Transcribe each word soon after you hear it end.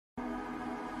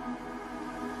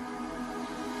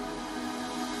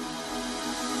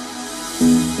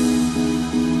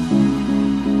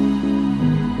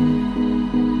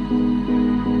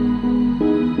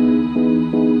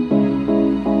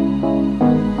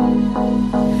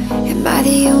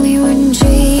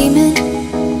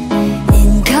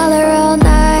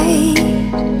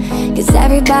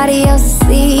everybody else is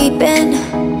sleeping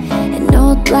in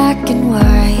old black and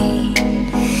white,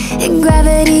 and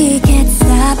gravity can't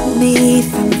stop me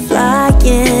from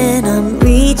flying. I'm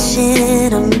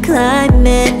reaching, I'm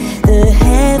climbing. The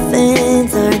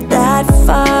heavens aren't that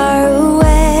far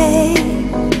away,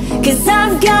 'cause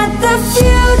I've got the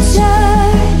future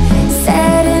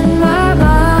set in my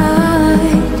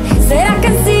mind. Say I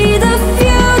can see the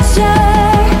future,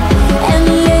 and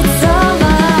it's all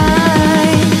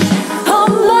mine, all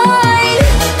mine.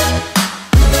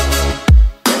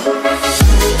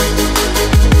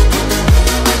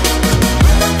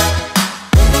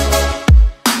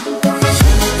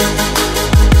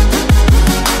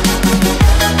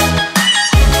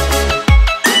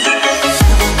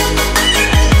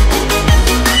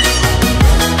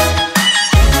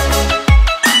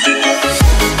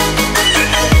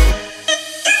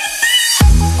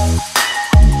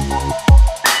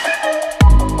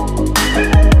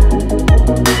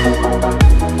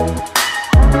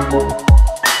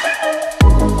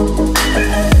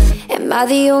 Am I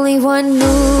the only one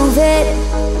moving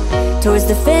towards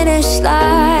the finish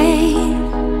line?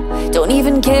 Don't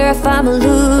even care if I'ma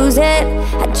lose it,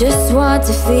 I just want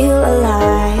to feel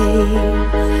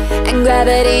alive. And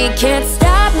gravity can't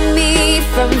stop me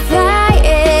from flying.